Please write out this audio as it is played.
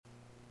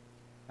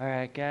All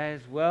right,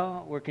 guys.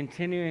 Well, we're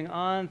continuing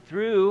on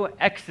through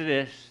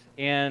Exodus,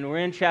 and we're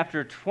in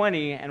chapter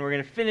 20, and we're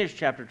going to finish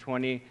chapter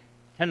 20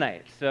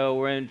 tonight. So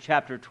we're in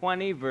chapter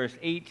 20, verse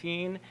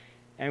 18,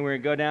 and we're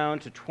going to go down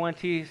to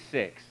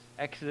 26.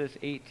 Exodus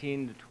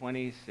 18 to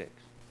 26.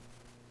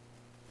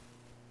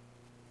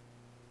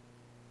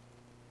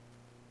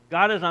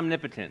 God is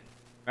omnipotent,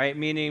 right?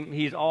 Meaning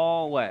he's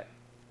all what?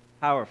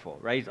 Powerful,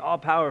 right? He's all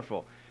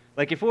powerful.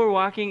 Like if we're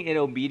walking in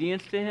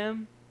obedience to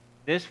him,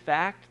 this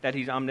fact that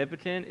he's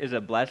omnipotent is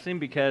a blessing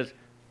because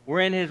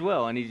we're in his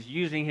will and he's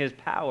using his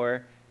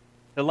power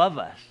to love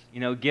us,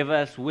 give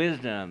us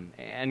wisdom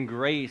and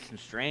grace and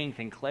strength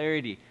and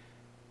clarity.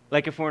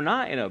 Like if we're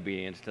not in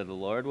obedience to the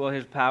Lord, well,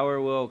 his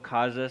power will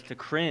cause us to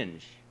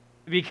cringe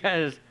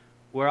because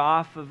we're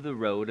off of the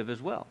road of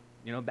his will,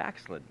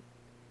 backslidden.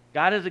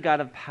 God is a God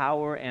of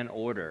power and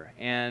order,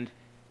 and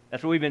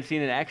that's what we've been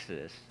seeing in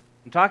Exodus.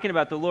 I'm talking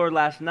about the Lord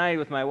last night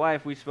with my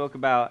wife. We spoke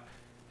about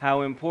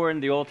how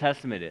important the Old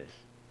Testament is,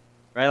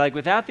 right? Like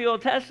without the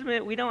Old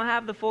Testament, we don't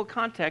have the full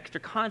context or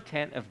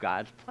content of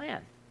God's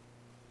plan,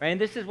 right? And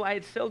this is why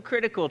it's so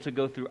critical to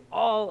go through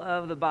all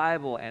of the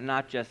Bible and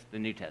not just the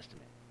New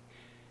Testament.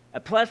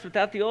 Plus,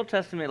 without the Old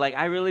Testament,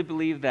 I really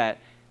believe that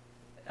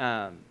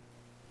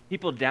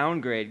people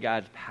downgrade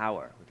God's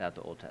power without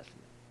the Old Testament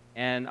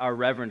and our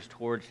reverence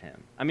towards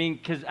him. I mean,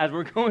 because as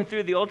we're going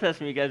through the Old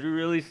Testament, you guys, we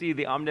really see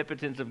the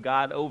omnipotence of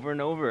God over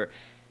and over,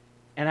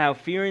 and how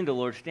fearing the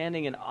Lord,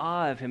 standing in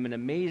awe of him in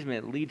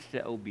amazement, leads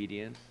to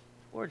obedience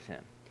towards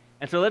him.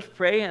 And so let's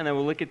pray, and then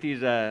we'll look at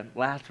these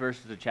last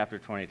verses of chapter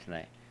 20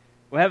 tonight.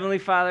 Well, Heavenly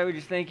Father, we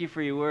just thank you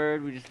for your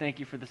word. We just thank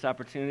you for this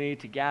opportunity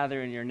to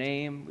gather in your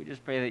name. We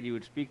just pray that you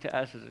would speak to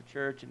us as a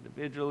church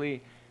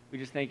individually. We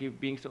just thank you for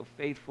being so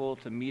faithful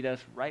to meet us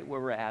right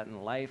where we're at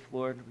in life,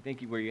 Lord. We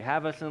thank you where you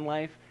have us in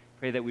life.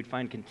 Pray that we'd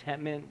find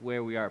contentment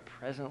where we are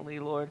presently,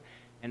 Lord,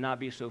 and not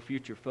be so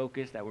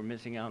future-focused that we're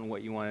missing out on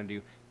what you want to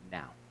do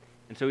now.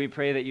 And so we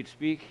pray that you'd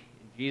speak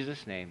in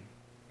Jesus' name.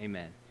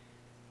 Amen.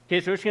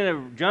 Okay, so we're just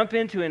going to jump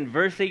into in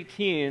verse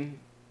 18.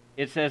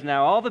 It says,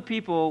 "Now all the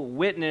people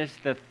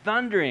witnessed the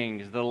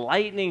thunderings, the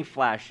lightning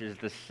flashes,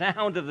 the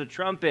sound of the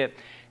trumpet,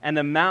 and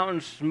the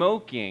mountain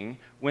smoking.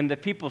 When the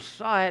people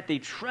saw it, they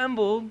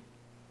trembled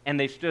and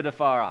they stood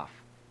afar off."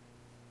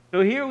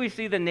 So here we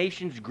see the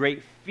nation's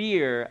great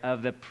fear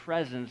of the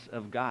presence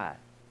of God.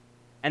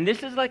 And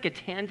this is like a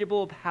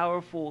tangible,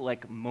 powerful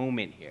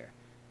moment here.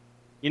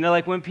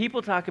 When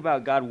people talk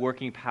about God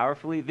working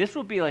powerfully, this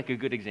will be like a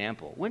good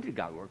example. When did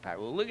God work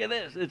powerfully? Look at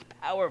this. It's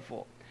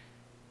powerful.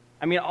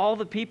 I mean, all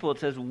the people, it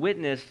says,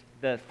 witnessed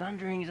the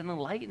thunderings and the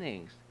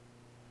lightnings.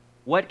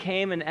 What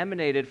came and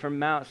emanated from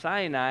Mount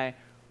Sinai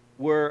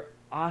were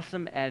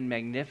awesome and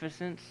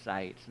magnificent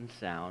sights and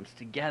sounds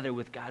together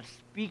with God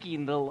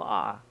speaking the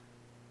law.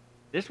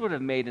 This would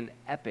have made an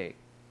epic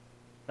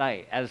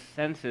sight as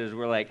senses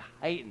were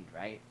heightened,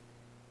 right?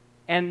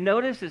 And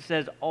notice it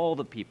says all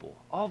the people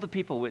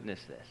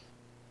witnessed this.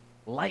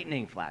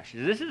 Lightning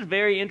flashes. This is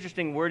very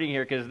interesting wording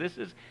here because this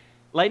is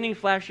lightning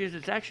flashes.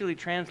 It's actually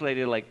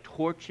translated like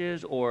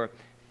torches or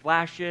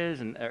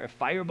flashes or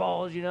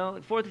fireballs,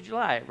 4th of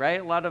July,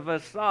 right? A lot of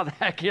us saw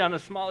that on a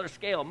smaller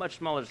scale, much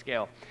smaller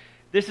scale.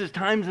 This is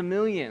times a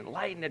million,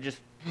 lightning that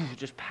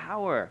just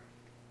power.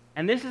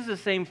 And this is the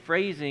same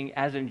phrasing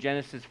as in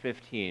Genesis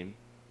 15,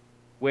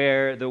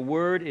 where the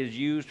word is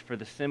used for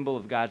the symbol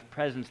of God's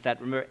presence that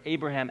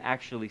Abraham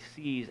actually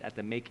sees at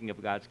the making of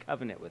God's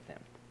covenant with him.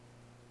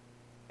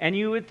 And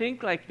you would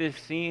think this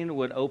scene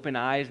would open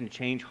eyes and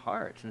change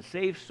hearts and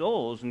save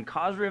souls and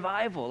cause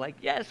revival.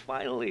 Yes,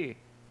 finally.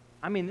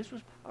 I mean, this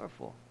was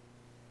powerful.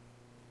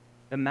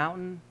 The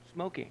mountain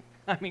smoking.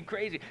 I mean,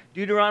 crazy.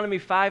 Deuteronomy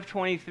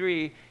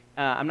 5:23,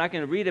 I'm not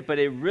going to read it, but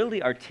it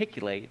really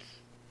articulates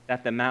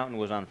that the mountain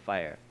was on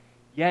fire.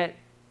 Yet,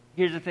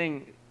 here's the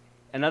thing.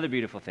 Another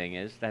beautiful thing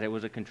is that it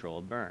was a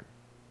controlled burn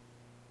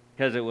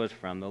because it was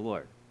from the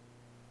Lord.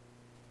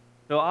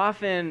 So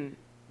often,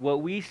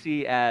 what we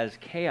see as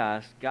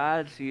chaos,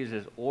 God sees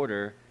as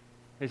order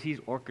because he's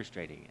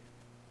orchestrating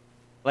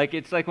it.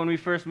 It's like when we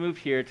first moved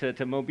here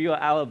to Mobile,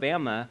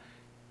 Alabama,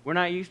 we're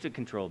not used to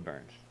controlled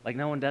burns.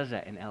 No one does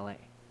that in L.A.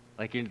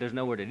 There's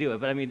nowhere to do it.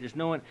 But I mean, there's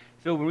no one.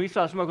 So when we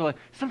saw smoke, we're like,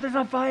 something's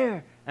on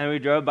fire. And we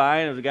drove by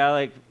and there was a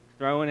guy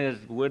throwing his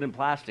wood and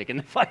plastic in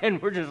the fire.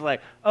 And we're just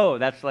like, oh,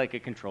 that's a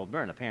controlled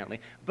burn, apparently.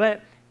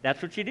 But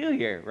that's what you do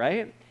here,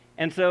 right?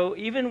 And so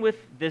even with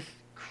this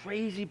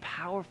crazy,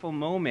 powerful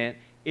moment,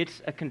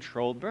 it's a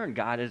controlled burn.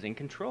 God is in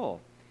control.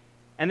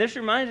 And this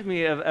reminds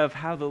me of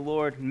how the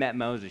Lord met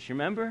Moses. You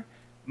remember?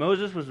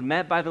 Moses was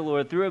met by the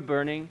Lord through a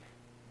burning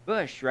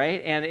bush,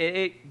 right? And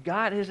it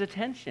got his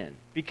attention.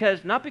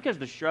 Not because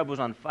the shrub was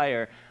on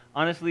fire.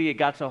 Honestly, it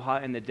got so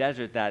hot in the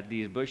desert that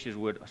these bushes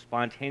would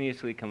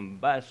spontaneously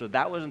combust, so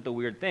that wasn't the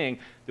weird thing.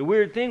 The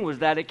weird thing was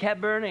that it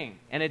kept burning,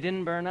 and it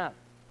didn't burn up.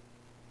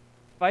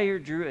 Fire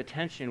drew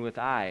attention with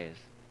eyes.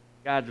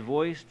 God's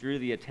voice drew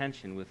the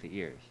attention with the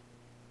ears.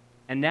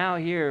 And now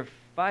here,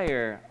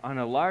 fire on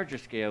a larger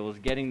scale was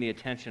getting the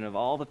attention of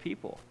all the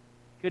people.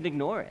 Couldn't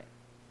ignore it.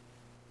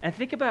 And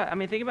think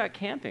about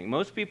camping.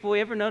 Most people,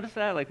 you ever notice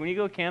that? Like when you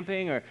go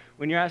camping or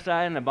when you're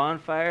outside in a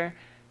bonfire,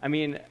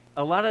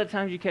 a lot of the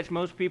times you catch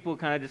most people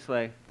kind of just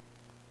like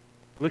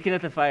looking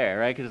at the fire,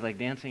 right? Because it's like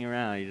dancing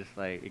around. You just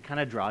like, it kind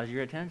of draws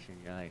your attention.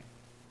 You're like,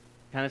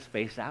 kind of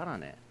spaced out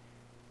on it.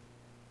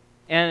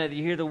 And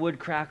you hear the wood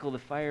crackle, the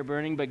fire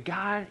burning, but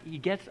God, he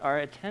gets our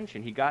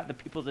attention. He got the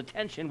people's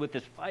attention with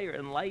this fire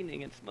and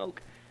lightning and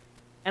smoke.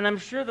 And I'm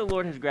sure the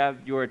Lord has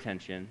grabbed your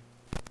attention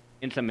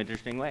in some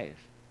interesting ways.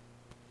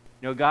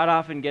 God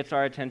often gets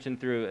our attention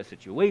through a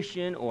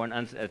situation or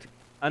an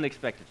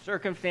unexpected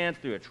circumstance,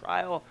 through a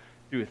trial,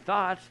 through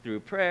thoughts,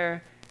 through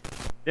prayer.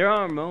 There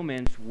are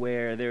moments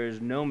where there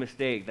is no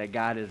mistake that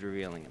God is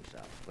revealing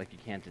himself, like you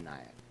can't deny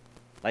it.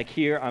 Like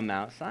here on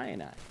Mount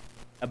Sinai.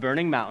 A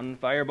burning mountain,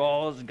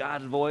 fireballs,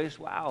 God's voice,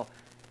 wow.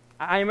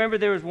 I remember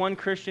there was one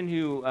Christian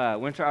who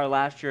went to our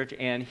last church,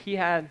 and he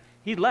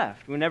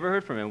left. We never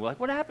heard from him. We're like,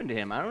 what happened to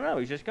him? I don't know.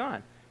 He's just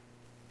gone.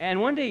 And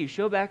one day you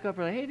show back up,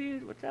 we're like, hey,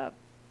 dude, what's up?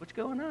 What's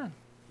going on?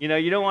 You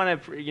don't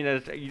want to, you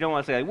don't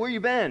want to say, like, where you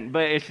been?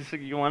 But it's just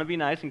like, you want to be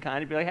nice and kind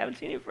and be like, I haven't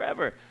seen you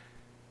forever.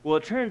 Well,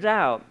 it turns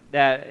out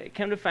that,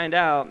 come to find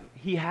out,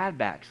 he had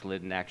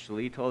backslidden,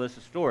 actually. He told us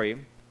a story.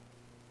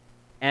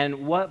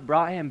 And what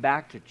brought him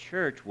back to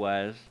church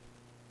was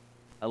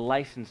a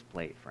license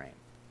plate frame.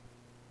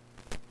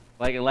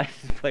 Like a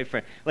license plate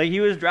frame. Like he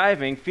was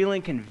driving,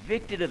 feeling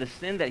convicted of the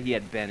sin that he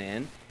had been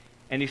in,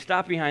 and he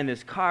stopped behind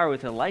this car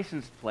with a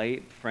license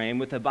plate frame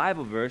with a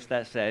Bible verse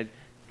that said,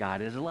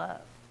 God is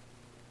love.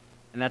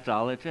 And that's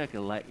all it took,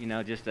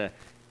 just a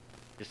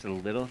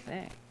little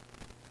thing.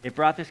 It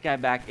brought this guy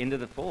back into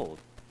the fold.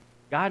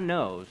 God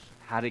knows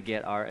how to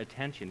get our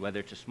attention, whether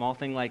it's a small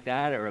thing like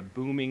that or a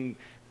booming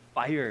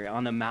fire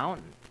on the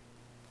mountain.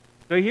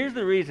 So here's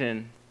the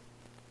reaction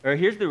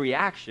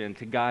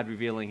to God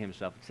revealing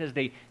himself. It says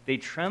they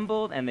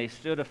trembled and they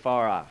stood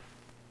afar off.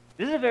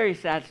 This is a very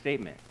sad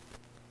statement.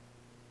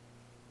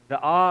 The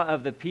awe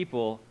of the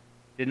people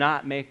did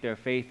not make their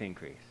faith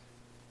increase.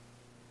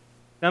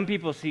 Some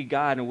people see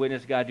God and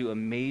witness God do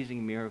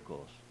amazing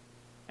miracles,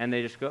 and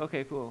they just go,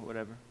 okay, cool,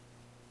 whatever.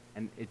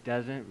 And it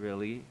doesn't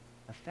really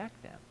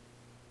affect them.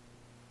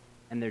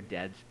 And they're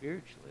dead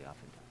spiritually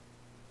oftentimes.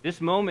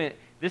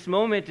 This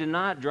moment did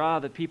not draw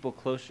the people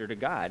closer to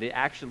God. It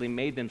actually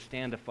made them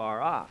stand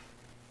afar off.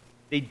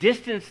 They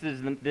distanced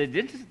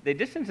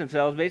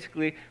themselves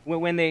basically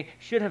when they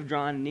should have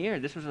drawn near.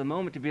 This was the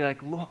moment to be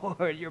like,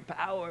 Lord, your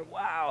power,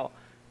 wow.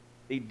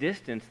 They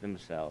distanced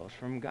themselves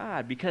from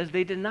God because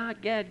they did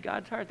not get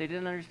God's heart. They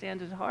didn't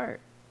understand his heart.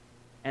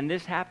 And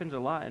this happens a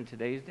lot in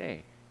today's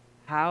day.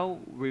 How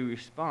we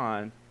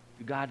respond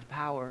to God's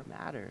power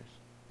matters.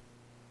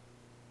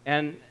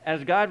 And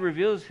as God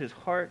reveals his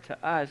heart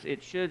to us,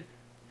 it should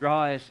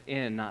draw us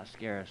in, not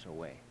scare us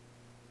away.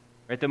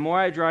 Right? The more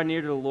I draw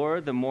near to the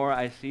Lord, the more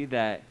I see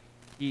that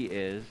he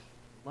is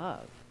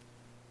love.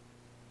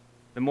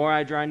 The more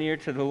I draw near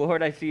to the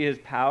Lord, I see his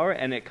power,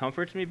 and it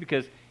comforts me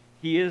because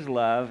he is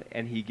love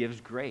and he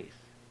gives grace.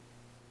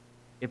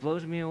 It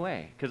blows me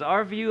away because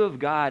our view of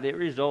God, it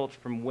results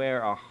from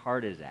where our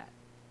heart is at.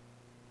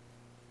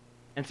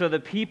 And so the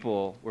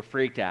people were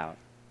freaked out,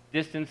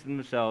 distanced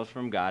themselves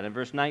from God. In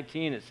verse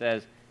 19 it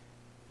says,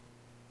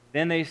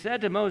 then they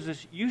said to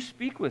Moses, you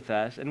speak with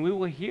us and we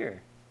will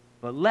hear,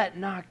 but let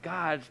not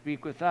God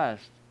speak with us,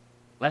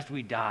 lest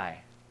we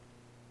die.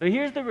 So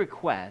here's the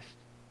request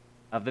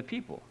of the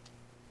people.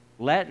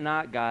 Let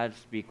not God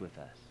speak with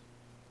us.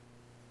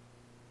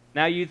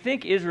 Now you'd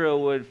think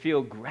Israel would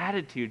feel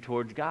gratitude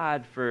towards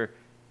God for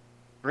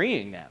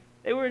freeing them.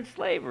 They were in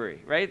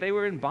slavery, right? They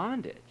were in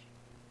bondage.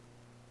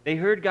 They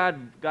heard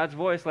God's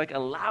voice like a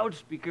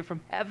loudspeaker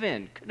from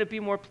heaven. Couldn't it be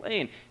more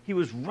plain? He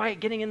was right,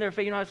 getting in their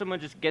face. You know how someone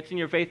just gets in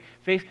your face?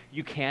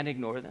 You can't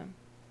ignore them.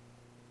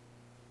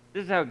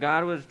 This is how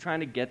God was trying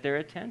to get their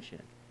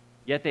attention.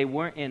 Yet they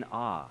weren't in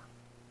awe.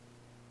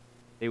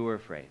 They were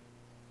afraid.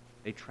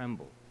 They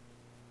trembled.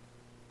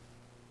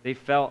 They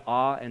felt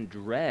awe and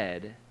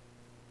dread,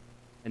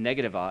 a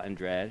negative awe and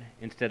dread,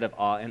 instead of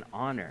awe and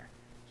honor.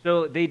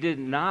 So they did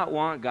not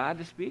want God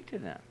to speak to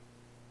them.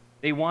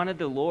 They wanted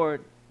the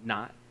Lord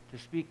not to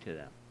speak to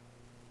them.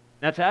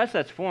 Now to us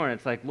that's foreign.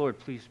 It's like, Lord,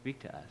 please speak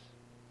to us.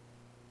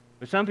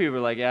 But some people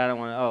are like, yeah, I don't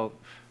want to,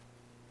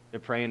 they're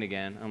praying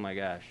again. Oh my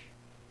gosh.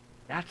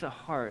 That's a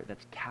heart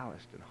that's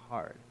calloused and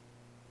hard.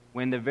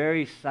 When the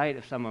very sight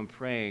of someone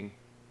praying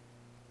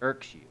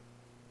irks you.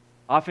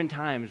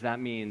 Oftentimes that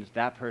means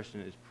that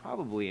person is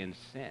probably in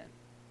sin.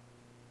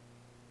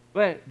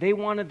 But they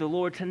wanted the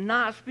Lord to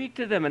not speak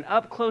to them. An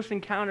up-close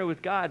encounter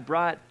with God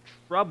brought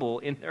trouble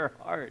in their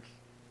hearts.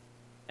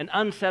 An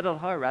unsettled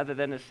heart rather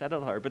than a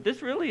settled heart. But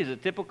this really is a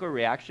typical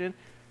reaction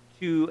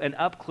to an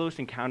up-close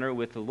encounter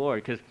with the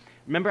Lord. Because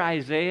remember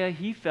Isaiah,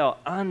 he felt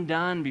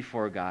undone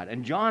before God.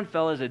 And John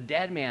fell as a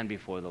dead man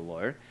before the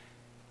Lord.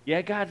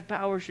 Yet God's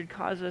power should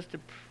cause us to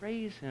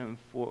praise him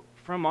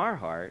from our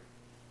heart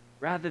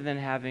rather than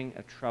having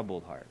a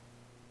troubled heart.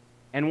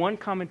 And one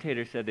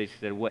commentator said,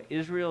 what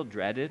Israel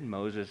dreaded,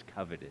 Moses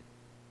coveted.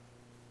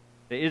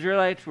 The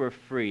Israelites were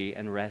free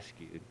and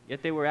rescued,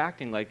 yet they were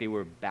acting like they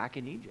were back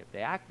in Egypt.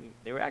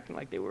 They were acting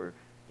like they were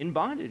in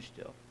bondage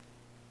still.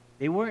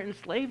 They weren't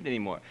enslaved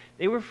anymore.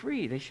 They were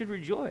free. They should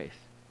rejoice.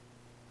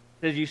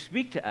 It says, you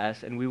speak to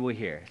us and we will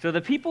hear. So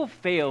the people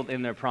failed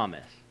in their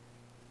promise.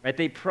 Right?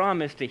 They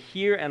promised to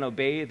hear and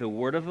obey the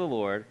word of the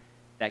Lord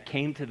that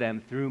came to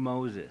them through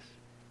Moses.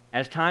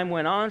 As time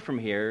went on from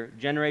here,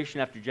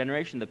 generation after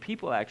generation, the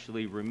people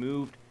actually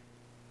removed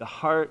the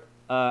heart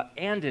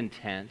and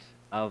intent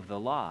of the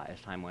law as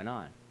time went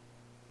on.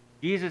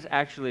 Jesus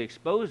actually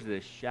exposed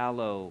this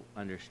shallow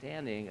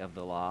understanding of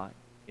the law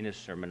in his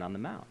Sermon on the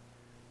Mount.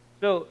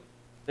 So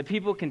the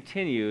people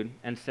continued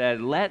and said,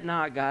 let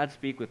not God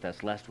speak with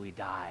us, lest we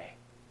die.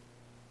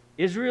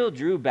 Israel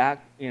drew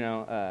back,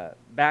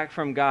 back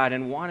from God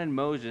and wanted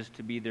Moses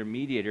to be their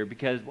mediator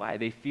because, why?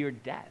 They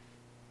feared death.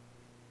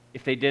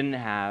 If they didn't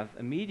have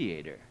a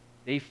mediator,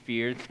 they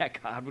feared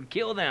that God would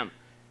kill them.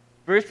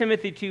 1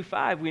 Timothy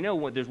 2:5, we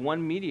know there's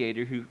one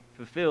mediator who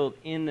fulfilled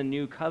in the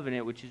new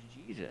covenant, which is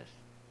Jesus.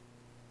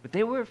 But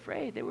they were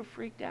afraid. They were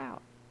freaked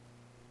out.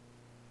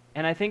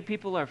 And I think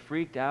people are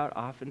freaked out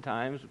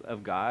oftentimes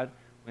of God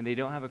when they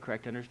don't have a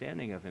correct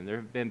understanding of him. There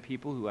have been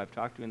people who I've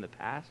talked to in the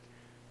past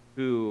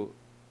who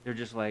they're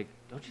just like,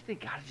 don't you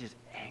think God is just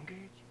angry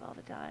at you all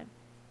the time?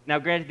 Now,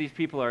 granted, these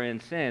people are in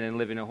sin and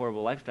living a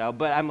horrible lifestyle,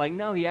 but I'm like,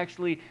 no, he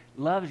actually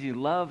loves you.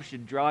 Love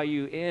should draw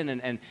you in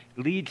and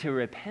lead to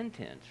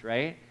repentance,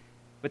 right?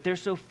 But they're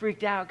so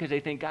freaked out because they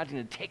think God's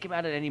going to take them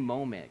out at any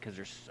moment because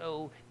they're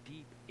so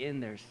deep in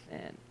their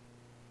sin.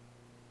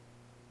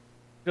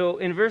 So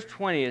in verse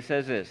 20, it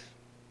says this.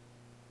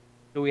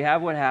 So we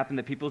have what happened,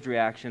 the people's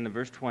reaction. In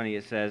verse 20,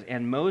 it says,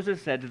 and Moses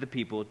said to the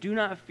people, do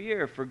not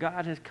fear, for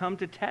God has come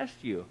to test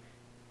you,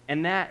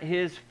 and that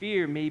his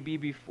fear may be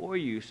before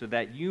you, so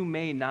that you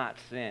may not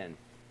sin.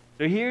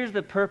 So here's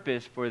the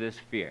purpose for this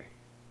fear.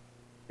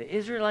 The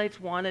Israelites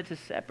wanted to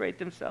separate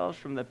themselves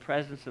from the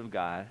presence of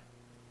God.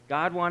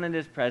 God wanted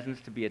his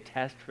presence to be a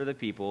test for the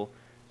people,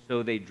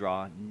 so they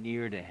draw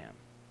near to him.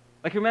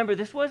 Like, remember,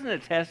 this wasn't a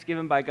test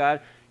given by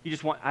God.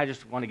 I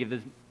just want to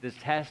give this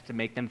test to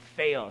make them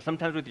fail.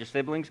 Sometimes with your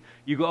siblings,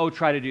 you go,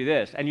 try to do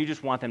this, and you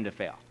just want them to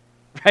fail.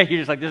 Right? You're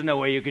just like, there's no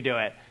way you could do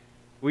it.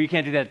 Well, you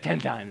can't do that 10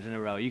 times in a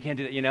row. You can't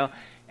do that,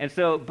 And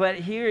so, but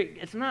here,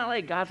 it's not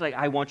like God's like,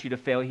 I want you to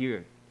fail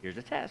here. Here's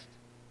a test.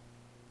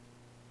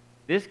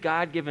 This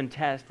God-given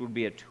test would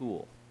be a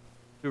tool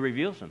to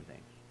reveal some things.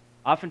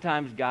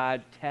 Oftentimes,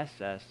 God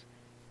tests us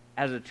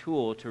as a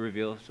tool to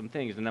reveal some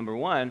things. And number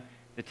one,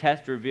 the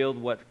test revealed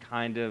what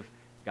kind of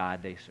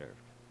God they served.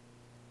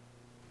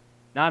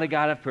 Not a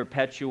God of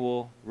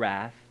perpetual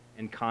wrath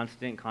and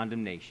constant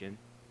condemnation.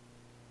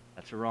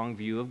 That's a wrong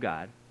view of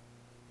God.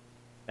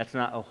 That's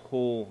not a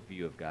whole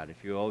view of God,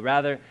 if you will.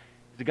 Rather,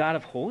 it's a God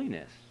of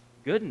holiness,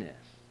 goodness,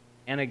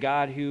 and a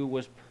God who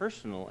was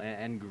personal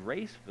and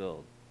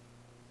grace-filled.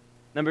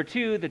 Number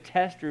two, the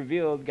test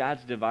revealed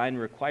God's divine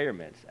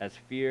requirements as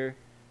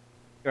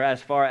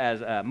far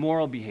as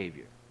moral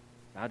behavior,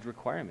 God's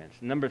requirements.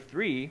 Number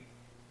three,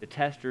 the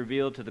test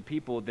revealed to the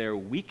people their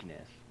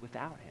weakness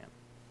without him.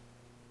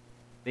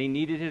 They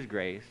needed his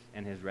grace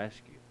and his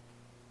rescue.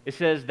 It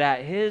says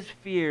that his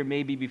fear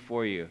may be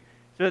before you.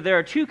 So there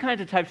are two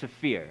types of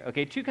fear,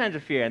 okay? Two kinds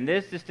of fear, and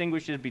this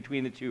distinguishes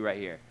between the two right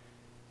here.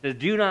 It says,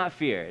 do not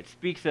fear. It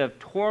speaks of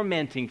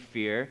tormenting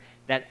fear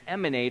that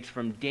emanates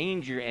from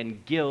danger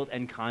and guilt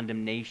and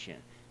condemnation.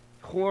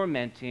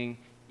 Tormenting,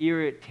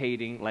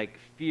 irritating, like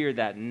fear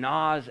that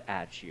gnaws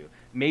at you.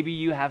 Maybe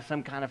you have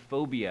some kind of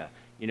phobia.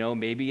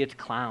 Maybe it's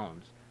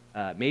clowns.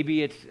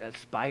 Maybe it's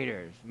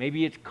spiders.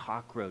 Maybe it's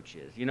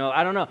cockroaches.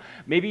 I don't know.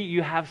 Maybe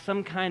you have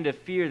some kind of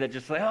fear that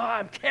just like,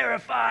 I'm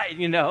terrified,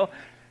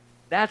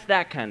 That's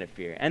that kind of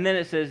fear. And then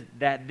it says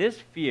that this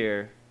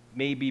fear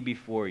may be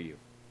before you.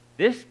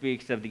 This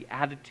speaks of the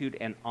attitude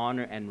and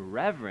honor and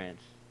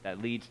reverence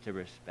that leads to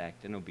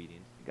respect and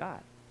obedience to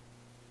God.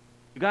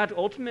 God's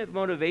ultimate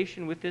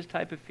motivation with this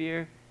type of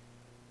fear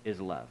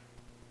is love.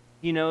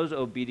 He knows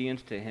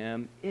obedience to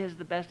him is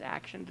the best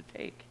action to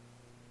take.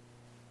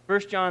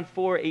 1 John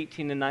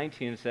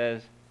 4:18-19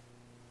 says,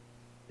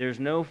 there's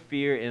no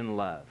fear in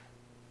love,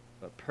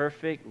 but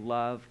perfect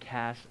love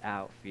casts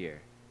out fear,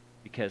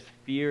 because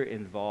fear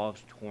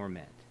involves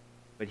torment.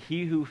 But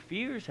he who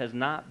fears has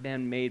not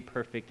been made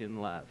perfect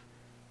in love.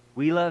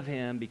 We love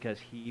him because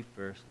he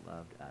first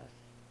loved us.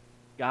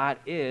 God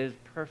is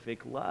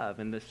perfect love,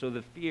 and so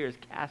the fear is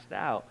cast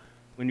out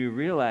when you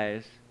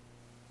realize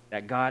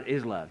that God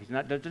is love. He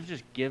doesn't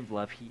just give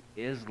love, he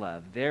is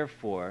love.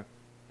 Therefore,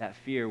 that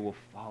fear will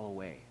fall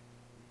away.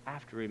 You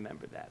have to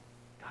remember that.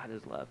 God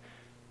is love.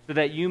 So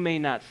that you may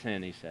not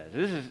sin, he says.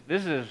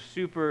 This is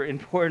super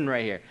important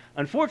right here.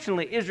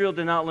 Unfortunately, Israel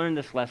did not learn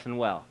this lesson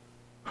well.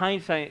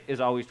 Hindsight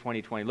is always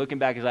 20/20. Looking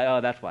back is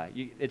like, that's why.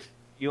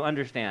 You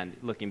understand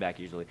looking back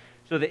usually.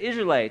 So the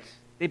Israelites,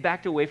 they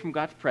backed away from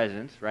God's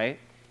presence, right?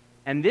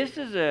 And this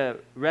is a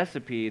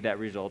recipe that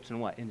results in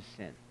what? In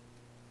sin.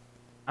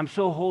 I'm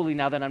so holy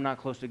now that I'm not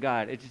close to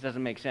God. It just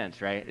doesn't make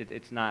sense, right?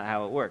 It's not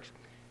how it works.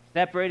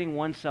 Separating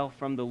oneself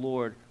from the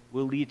Lord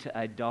will lead to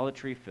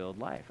idolatry-filled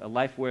life, a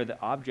life where the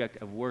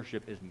object of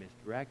worship is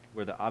misdirected,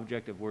 where the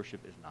object of worship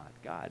is not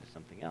God, it's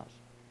something else.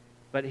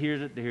 But here's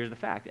the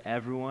fact.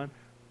 Everyone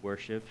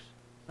worships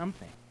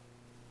something.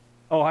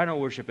 Oh, I don't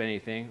worship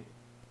anything.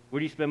 What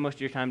do you spend most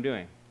of your time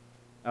doing?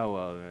 Oh,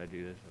 well, I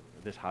do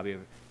this hobby.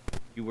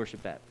 You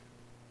worship that.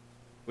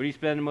 What do you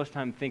spend most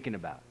time thinking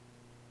about?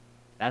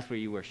 That's what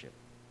you worship.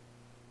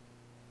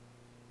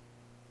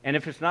 And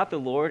if it's not the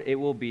Lord, it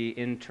will be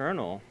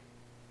internal,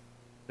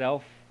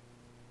 self,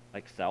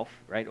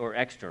 right? Or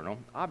external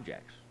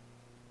objects.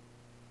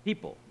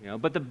 People,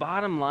 But the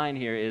bottom line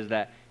here is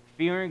that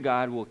fearing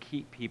God will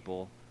keep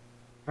people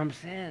from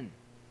sin.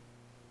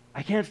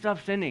 I can't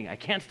stop sinning. I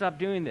can't stop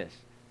doing this.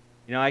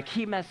 I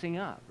keep messing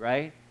up,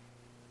 right?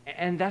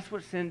 And that's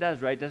what sin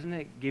does, right? Doesn't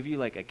it give you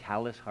like a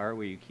callous heart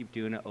where you keep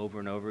doing it over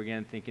and over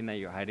again, thinking that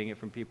you're hiding it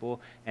from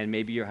people, and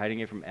maybe you're hiding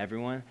it from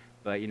everyone,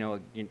 but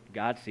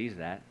God sees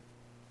that.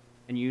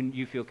 And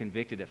you feel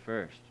convicted at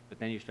first, but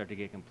then you start to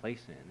get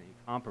complacent, and then you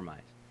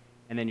compromise.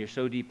 And then you're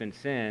so deep in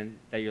sin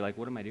that you're like,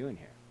 what am I doing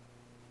here?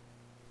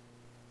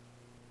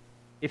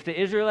 If the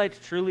Israelites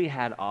truly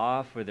had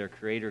awe for their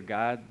Creator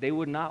God, they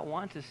would not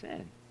want to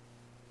sin.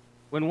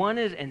 When one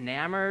is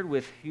enamored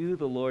with who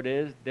the Lord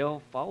is,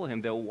 they'll follow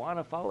him. They'll want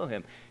to follow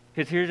him.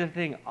 Because here's the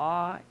thing,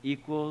 awe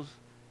equals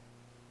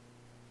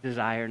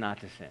desire not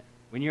to sin.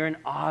 When you're in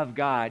awe of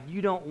God,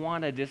 you don't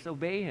want to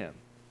disobey him.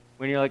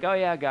 When you're like, oh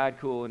yeah, God,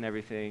 cool and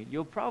everything,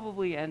 you'll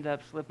probably end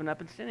up slipping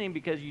up and sinning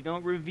because you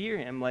don't revere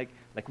him like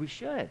we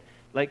should.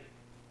 Like,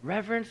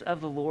 reverence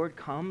of the Lord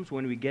comes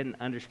when we get an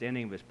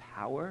understanding of his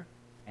power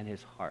and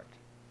his heart.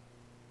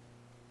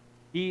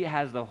 He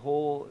has the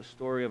whole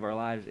story of our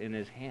lives in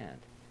his hand.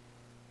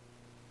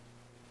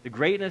 The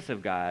greatness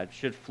of God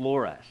should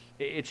floor us.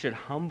 It should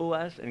humble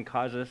us and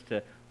cause us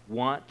to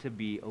want to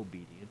be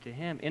obedient to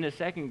him. In a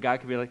second, God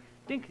could be like,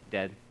 dink,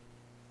 dead.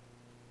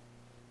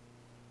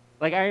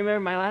 Like, I remember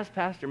my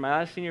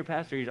last senior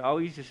pastor, he's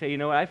always used to say,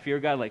 I fear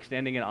God, like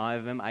standing in awe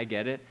of him. I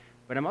get it.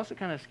 But I'm also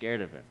kind of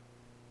scared of him.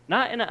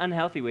 Not in an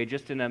unhealthy way,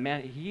 just in a,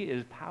 man, he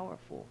is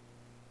powerful.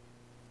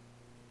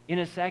 In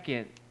a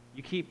second,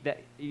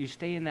 you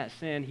stay in that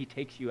sin, he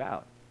takes you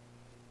out.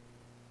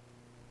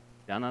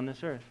 Down on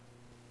this earth.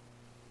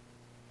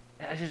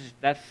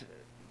 That's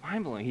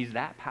mind-blowing. He's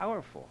that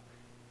powerful.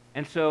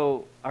 And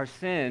so our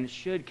sin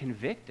should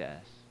convict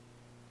us.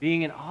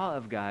 Being in awe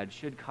of God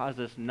should cause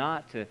us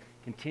not to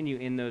continue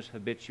in those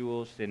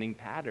habitual sinning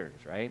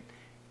patterns, right?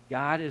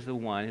 God is the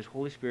one, his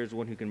Holy Spirit is the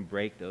one who can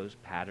break those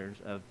patterns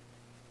of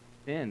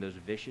sin, those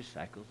vicious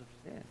cycles of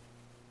sin.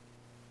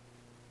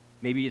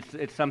 Maybe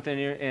it's something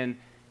in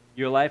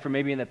your life, or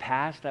maybe in the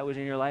past that was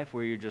in your life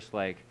where you're just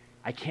like,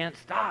 I can't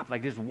stop.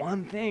 Like, this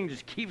one thing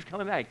just keeps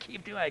coming back. I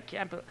keep doing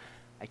it.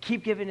 I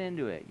keep giving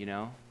into it,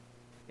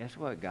 Guess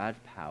what? God's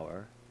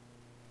power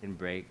can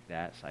break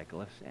that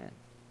cycle of sin.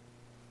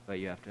 But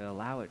you have to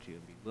allow it to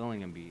and be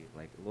willing and be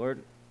like,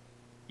 Lord,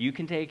 you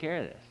can take care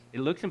of this. It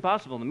looks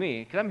impossible to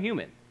me because I'm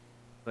human.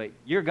 But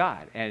you're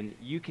God, and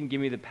you can give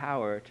me the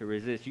power to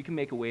resist. You can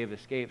make a way of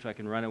escape so I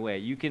can run away.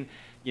 You can,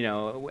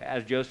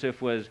 as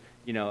Joseph was,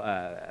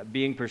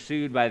 being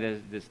pursued by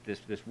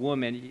this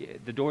woman,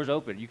 the door's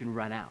open. You can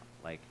run out.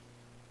 Like,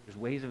 there's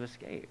ways of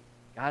escape.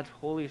 God's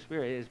Holy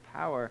Spirit, his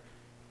power,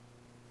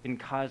 can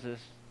cause us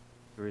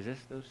to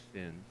resist those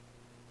sins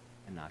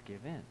and not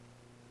give in.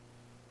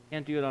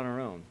 Can't do it on our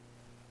own.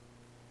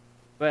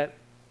 But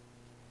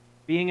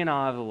being in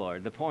awe of the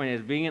Lord, the point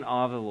is, being in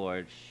awe of the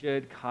Lord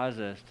should cause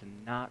us to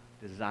not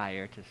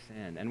desire to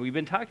sin. And we've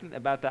been talking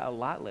about that a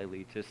lot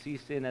lately, to see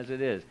sin as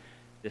it is,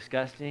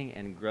 disgusting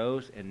and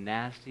gross and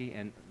nasty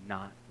and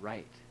not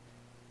right.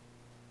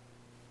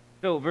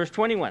 So verse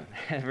 21,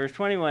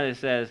 it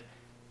says,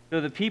 so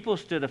the people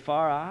stood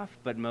afar off,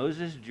 but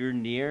Moses drew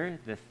near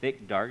the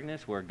thick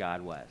darkness where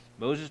God was.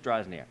 Moses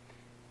draws near.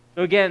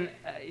 So again,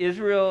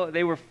 Israel,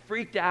 they were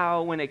freaked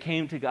out when it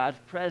came to God's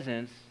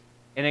presence.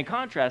 And in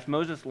contrast,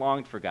 Moses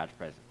longed for God's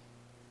presence.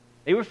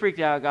 They were freaked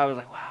out. God was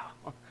like,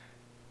 wow.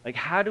 Like,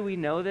 how do we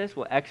know this?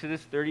 Well,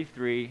 Exodus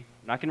 33, I'm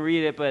not going to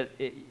read it, but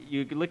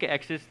you can look at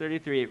Exodus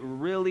 33. It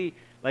really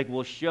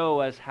will show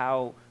us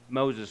how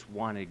Moses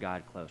wanted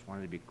God close,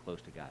 wanted to be close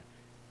to God.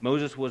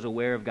 Moses was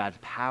aware of God's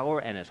power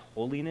and his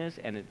holiness,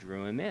 and it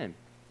drew him in.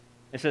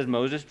 It says,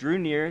 Moses drew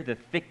near the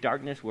thick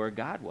darkness where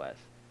God was.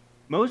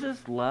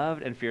 Moses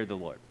loved and feared the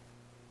Lord.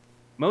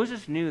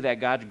 Moses knew that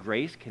God's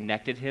grace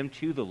connected him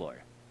to the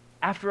Lord.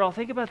 After all,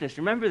 think about this.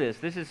 Remember this.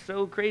 This is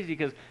so crazy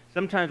because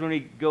sometimes when we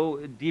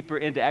go deeper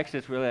into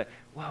Exodus, we're like,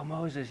 wow,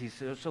 Moses, he's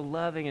so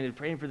loving and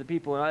praying for the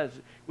people, and all this,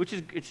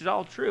 which is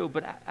all true.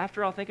 But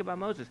after all, think about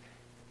Moses.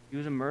 He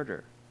was a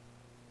murderer.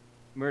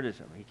 He murdered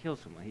someone. He killed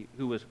someone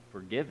who was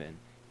forgiven.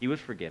 He was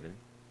forgiven.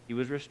 He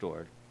was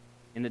restored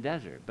in the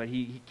desert. But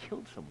he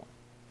killed someone.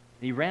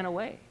 And he ran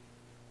away.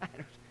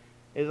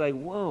 It's like,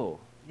 whoa.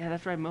 Yeah,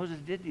 that's right. Moses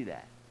did do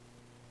that.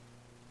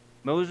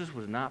 Moses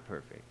was not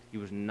perfect. He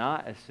was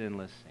not a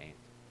sinless saint.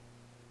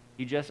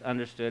 He just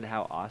understood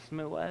how awesome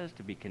it was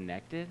to be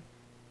connected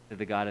to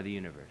the God of the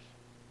universe.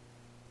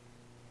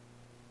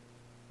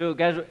 So,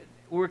 guys,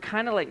 we're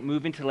kind of like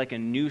moving to like a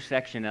new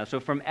section now. So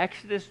from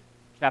Exodus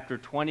chapter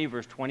 20,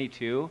 verse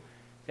 22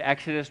 to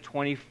Exodus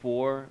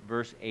 24,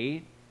 verse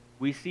 8,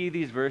 we see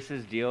these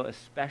verses deal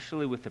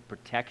especially with the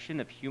protection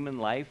of human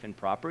life and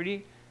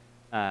property.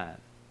 And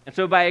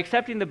so by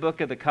accepting the book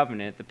of the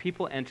covenant, the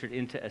people entered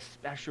into a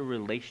special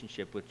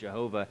relationship with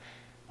Jehovah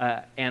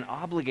and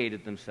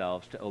obligated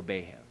themselves to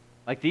obey him.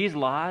 Like these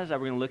laws that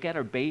we're going to look at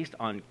are based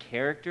on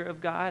character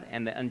of God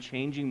and the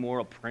unchanging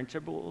moral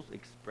principles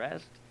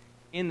expressed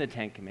in the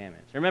Ten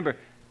Commandments. Remember,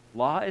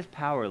 law is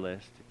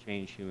powerless to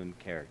change human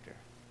character.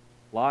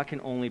 Law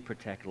can only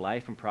protect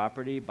life and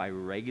property by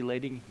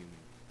regulating humans.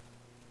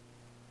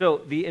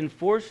 So the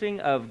enforcing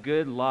of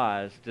good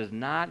laws does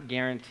not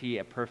guarantee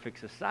a perfect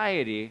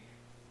society,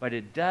 but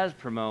it does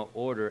promote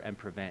order and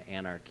prevent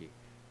anarchy.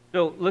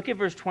 So look at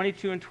verse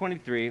 22 and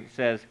 23. It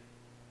says,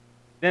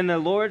 "Then the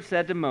Lord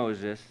said to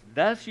Moses,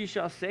 'Thus you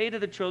shall say to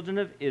the children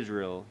of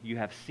Israel, you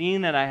have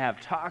seen that I have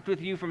talked with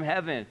you from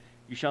heaven.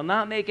 You shall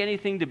not make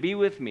anything to be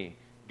with me.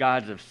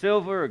 Gods of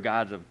silver or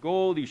gods of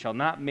gold you shall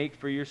not make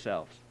for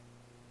yourselves.'"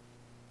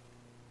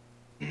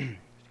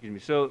 Excuse me.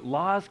 So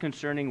laws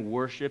concerning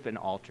worship and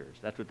altars,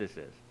 that's what this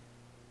is.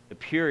 The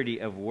purity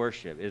of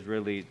worship is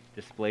really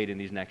displayed in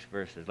these next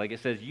verses. Like it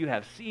says, "You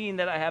have seen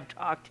that I have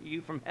talked to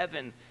you from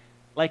heaven."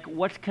 Like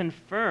what's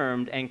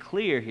confirmed and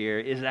clear here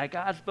is that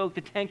God spoke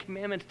the Ten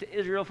Commandments to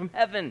Israel from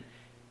heaven.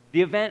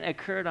 The event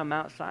occurred on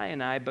Mount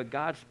Sinai, but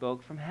God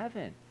spoke from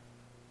heaven.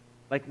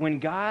 Like when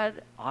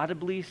God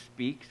audibly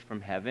speaks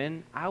from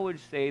heaven, I would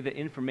say the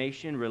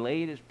information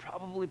relayed is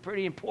probably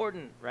pretty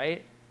important,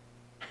 right?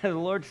 The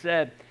Lord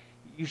said,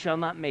 "You shall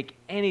not make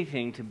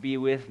anything to be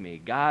with me,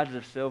 gods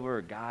of silver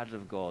or gods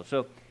of gold."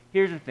 So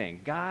here's the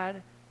thing.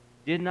 God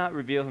did not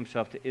reveal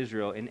himself to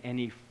Israel in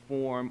any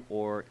form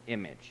or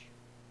image.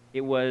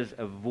 It was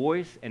a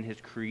voice and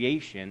his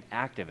creation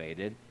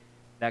activated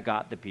that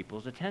got the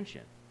people's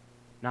attention,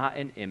 not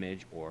an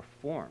image or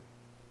form.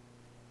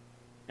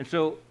 And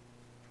so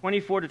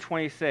 24 to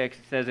 26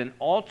 says, "An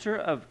altar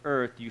of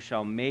earth you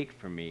shall make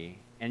for me,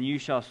 and you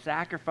shall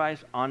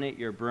sacrifice on it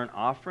your burnt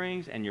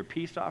offerings and your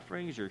peace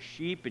offerings, your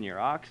sheep and your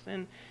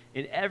oxen.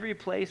 In every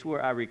place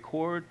where I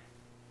record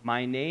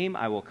my name,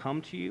 I will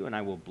come to you and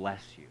I will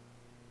bless you.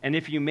 And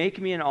if you make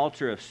me an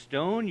altar of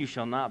stone, you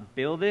shall not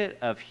build it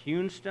of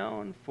hewn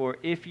stone, for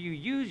if you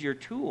use your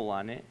tool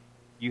on it,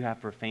 you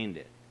have profaned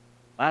it."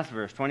 Last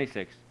verse,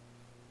 26.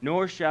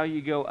 "Nor shall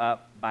you go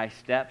up by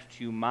steps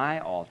to my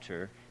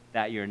altar,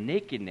 that your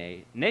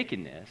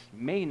nakedness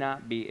may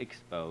not be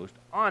exposed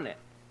on it."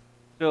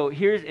 So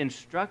here's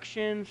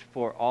instructions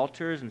for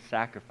altars and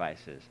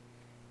sacrifices.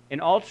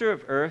 "An altar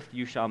of earth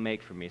you shall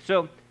make for me."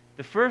 So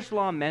the first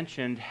law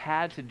mentioned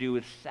had to do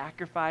with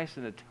sacrifice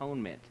and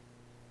atonement.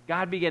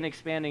 God began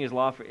expanding his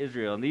law for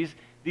Israel. And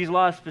these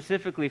laws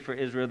specifically for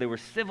Israel, they were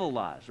civil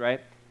laws,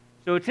 right?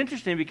 So it's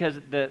interesting because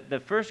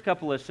the first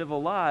couple of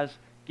civil laws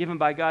given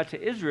by God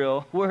to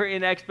Israel were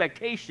in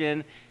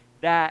expectation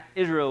that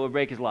Israel would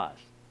break his laws.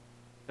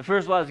 The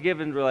first laws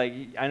given were like,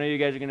 "I know you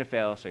guys are going to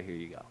fail, so here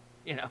you go."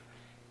 You know?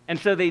 And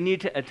so they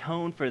need to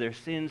atone for their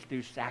sins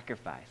through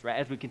sacrifice, right?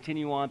 As we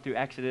continue on through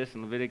Exodus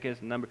and Leviticus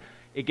and Numbers,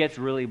 it gets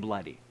really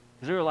bloody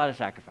because there are a lot of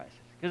sacrifices,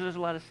 because there's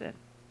a lot of sin.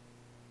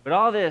 But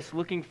all this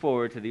looking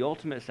forward to the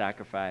ultimate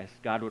sacrifice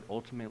God would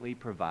ultimately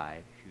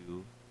provide,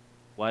 who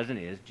was and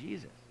is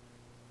Jesus.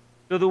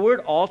 So the word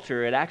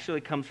altar, it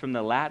actually comes from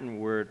the Latin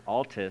word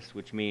altus,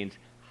 which means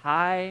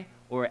high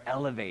or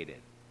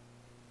elevated.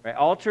 Right?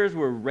 Altars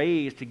were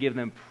raised to give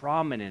them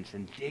prominence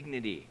and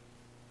dignity.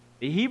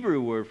 The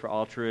Hebrew word for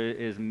altar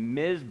is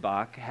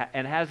mizbach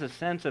and has a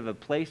sense of a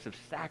place of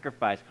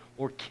sacrifice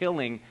or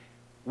killing,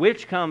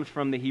 which comes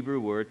from the Hebrew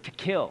word to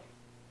kill.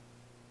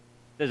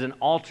 There's an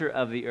altar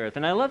of the earth.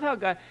 And I love how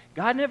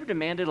God never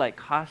demanded like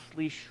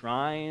costly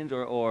shrines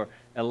or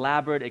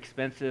elaborate,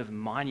 expensive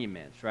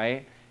monuments,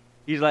 right?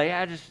 He's like,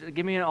 "Yeah, just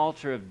give me an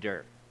altar of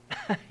dirt."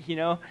 You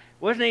know, it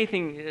wasn't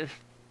anything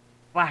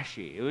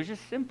flashy. It was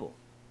just simple.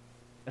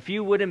 A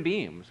few wooden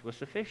beams was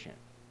sufficient.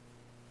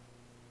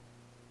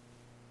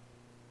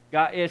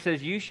 God, it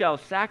says, "You shall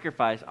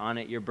sacrifice on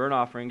it your burnt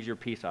offerings, your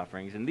peace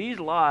offerings." And these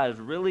laws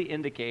really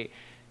indicate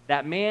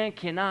that man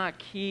cannot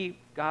keep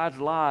God's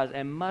laws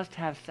and must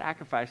have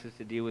sacrifices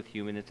to deal with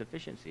human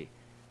insufficiency.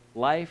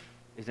 Life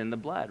is in the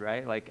blood,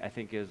 right? Like I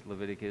think is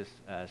Leviticus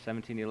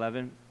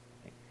 17:11.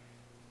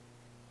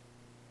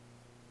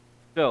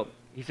 So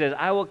he says,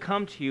 "I will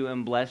come to you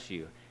and bless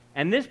you."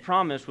 And this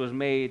promise was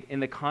made in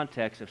the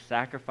context of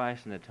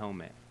sacrifice and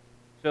atonement.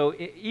 So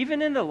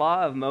even in the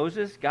law of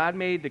Moses, God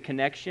made the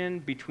connection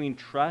between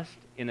trust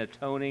in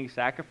atoning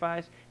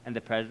sacrifice and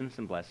the presence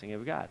and blessing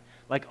of God.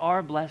 Like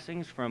our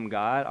blessings from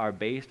God are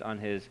based on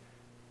his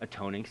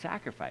atoning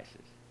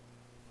sacrifices.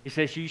 He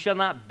says, "You shall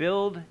not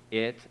build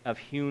it of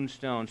hewn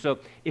stone." So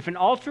if an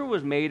altar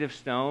was made of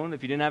stone,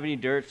 if you didn't have any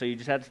dirt, so you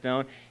just had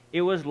stone,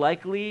 it was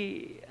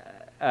likely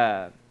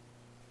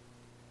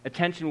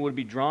attention would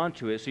be drawn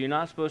to it. So you're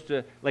not supposed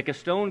to, like a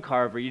stone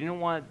carver, you didn't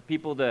want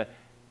people to,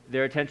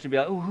 their attention to be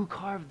like, "Oh, who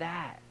carved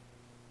that?"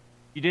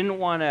 You didn't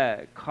want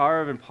to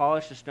carve and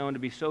polish the stone to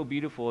be so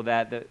beautiful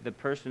that the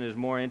person is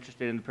more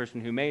interested in the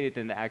person who made it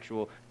than the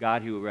actual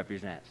God who it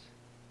represents.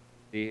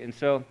 See? And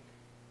so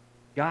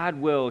God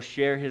will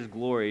share his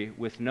glory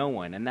with no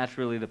one, and that's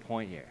really the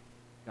point here.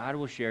 God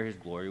will share his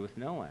glory with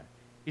no one.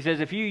 He says,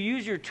 if you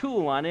use your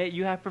tool on it,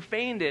 you have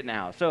profaned it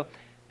now. So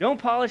don't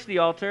polish the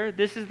altar.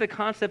 This is the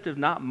concept of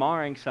not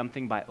marring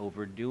something by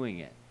overdoing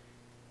it.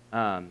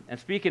 And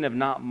speaking of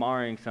not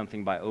marring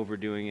something by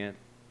overdoing it,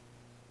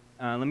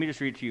 let me just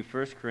read to you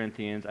 1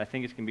 Corinthians. I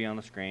think it's going to be on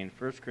the screen.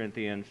 1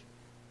 Corinthians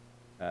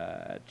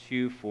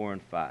 2, 4,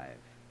 and 5.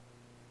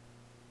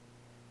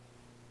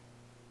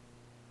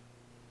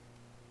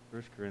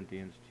 1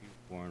 Corinthians 2,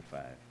 4, and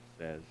 5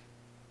 says,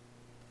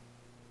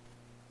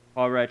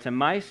 Paul writes, and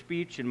my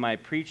speech and my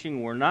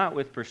preaching were not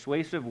with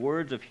persuasive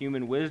words of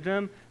human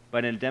wisdom,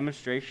 but in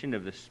demonstration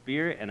of the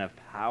Spirit and of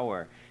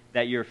power,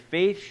 that your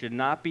faith should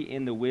not be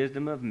in the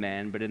wisdom of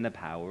men, but in the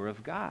power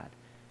of God.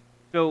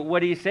 So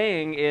what he's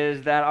saying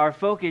is that our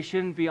focus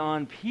shouldn't be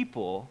on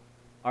people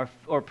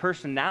or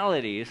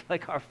personalities.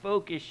 Like, our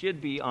focus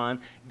should be on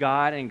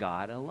God and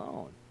God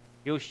alone.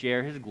 He'll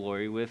share his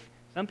glory with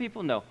some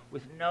people, no,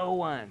 with no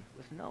one.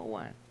 With no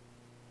one.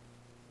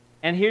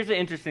 And here's the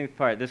interesting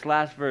part. This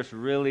last verse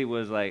really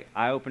was like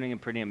eye-opening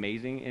and pretty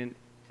amazing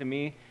to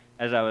me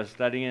as I was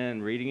studying it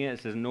and reading it.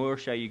 It says, nor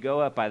shall you go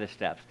up by the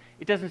steps.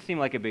 It doesn't seem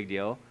like a big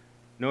deal.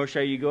 Nor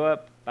shall you go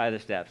up by the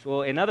steps.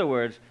 Well, in other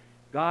words,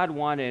 God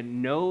wanted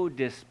no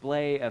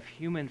display of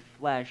human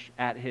flesh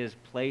at his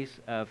place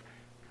of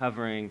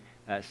covering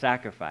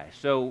sacrifice.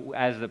 So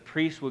as the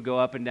priests would go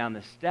up and down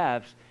the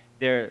steps,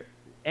 their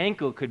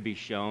ankle could be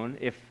shown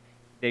if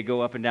they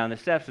go up and down the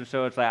steps. And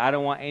so it's like, I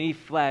don't want any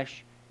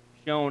flesh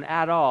shown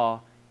at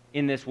all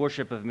in this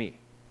worship of me.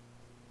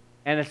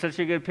 And it's such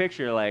a good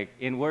picture. Like,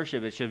 in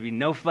worship, it should be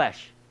no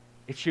flesh.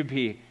 It should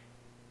be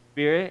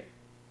spirit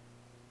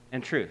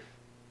and truth.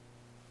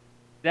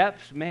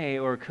 Steps may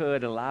or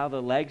could allow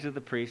the legs of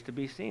the priest to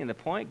be seen. The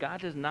point,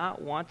 God does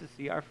not want to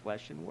see our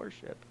flesh in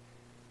worship.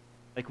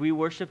 Like, we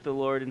worship the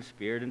Lord in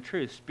spirit and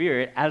truth.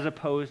 Spirit as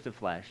opposed to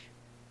flesh.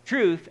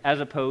 Truth as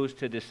opposed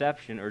to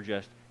deception or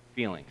just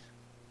feelings.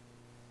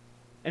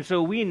 And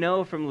so we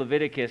know from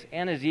Leviticus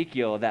and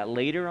Ezekiel that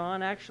later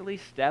on, actually,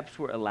 steps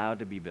were allowed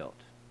to be built.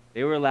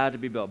 They were allowed to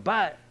be built.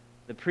 But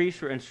the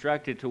priests were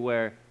instructed to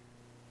wear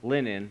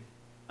linen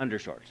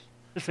undershorts.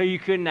 So you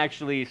couldn't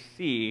actually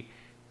see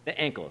the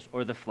ankles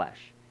or the flesh.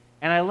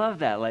 And I love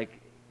that.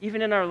 Like,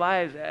 even in our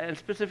lives, and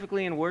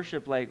specifically in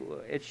worship, like,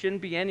 it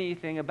shouldn't be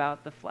anything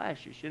about the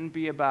flesh. It shouldn't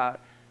be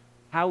about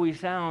how we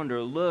sound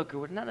or look,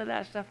 or none of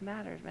that stuff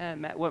matters,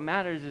 man. What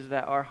matters is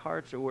that our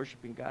hearts are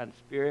worshiping God in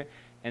spirit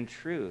and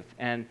truth.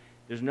 And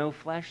there's no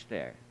flesh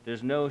there.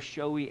 There's no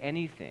showy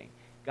anything.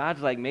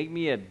 God's like, make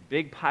me a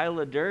big pile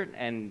of dirt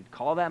and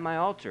call that my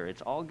altar.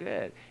 It's all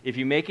good. If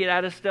you make it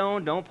out of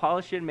stone, don't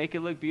polish it and make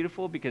it look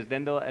beautiful, because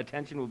then the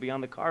attention will be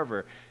on the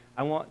carver.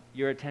 I want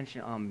your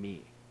attention on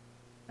me.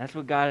 That's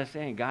what God is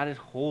saying. God is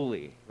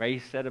holy, right?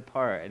 He's set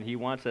apart, and he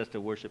wants us to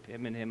worship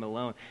him and him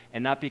alone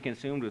and not be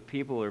consumed with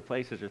people or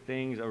places or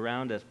things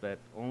around us, but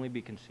only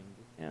be consumed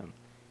with him.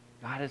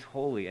 God is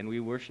holy, and we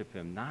worship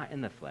him, not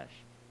in the flesh,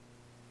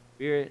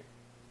 spirit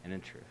and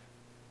in truth.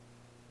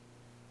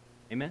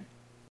 Amen?